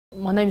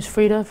My name is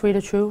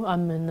Freda Chu.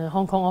 I'm in the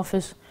Hong Kong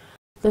office.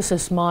 This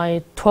is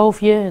my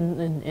 12th year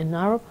in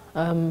Arab.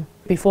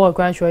 Before I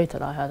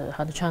graduated, I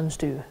had a chance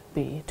to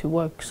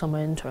work summer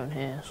intern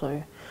here.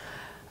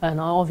 And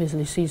I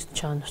obviously seized the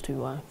chance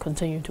to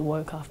continue to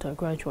work after I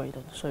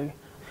graduated. So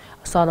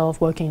I started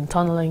off working in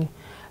tunneling,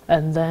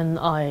 and then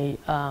I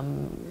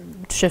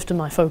shifted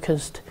my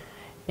focus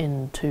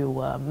into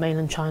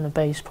mainland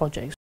China-based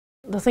projects.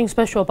 The thing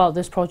special about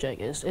this project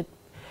is it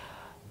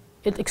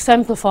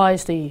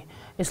exemplifies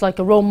it's like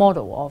a role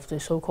model of the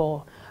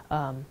so-called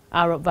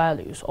Arab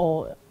values,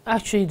 or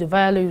actually the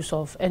values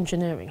of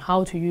engineering,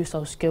 how to use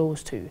those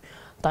skills to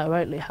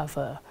directly have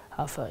an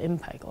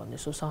impact on the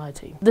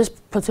society. This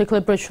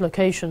particular bridge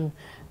location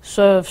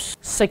serves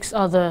 6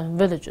 other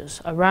villages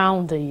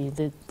around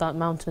that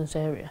mountainous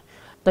area.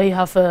 They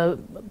have a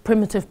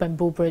primitive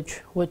bamboo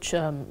bridge, which,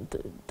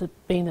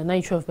 being the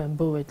nature of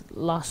bamboo, it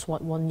lasts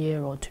 1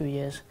 year or 2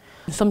 years.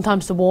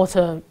 Sometimes the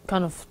water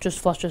kind of just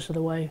flushes it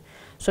away.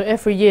 So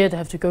every year they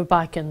have to go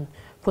back and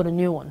put a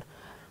new one.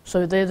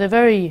 So they're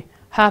very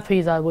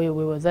happy that we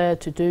were there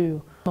to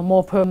do a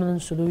more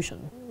permanent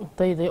solution.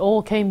 They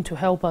all came to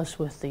help us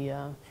with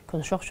the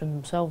construction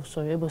themselves,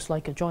 so it was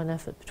like a joint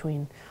effort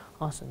between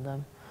us and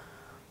them.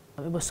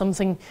 It was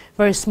something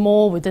very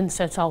small. We didn't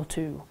set out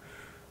to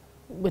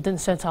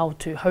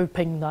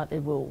hoping that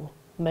it will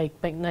make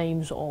big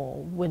names or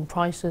win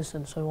prizes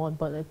and so on,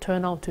 but it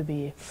turned out to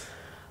be,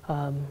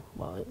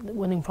 well,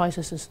 winning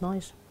prizes is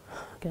nice,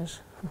 I guess.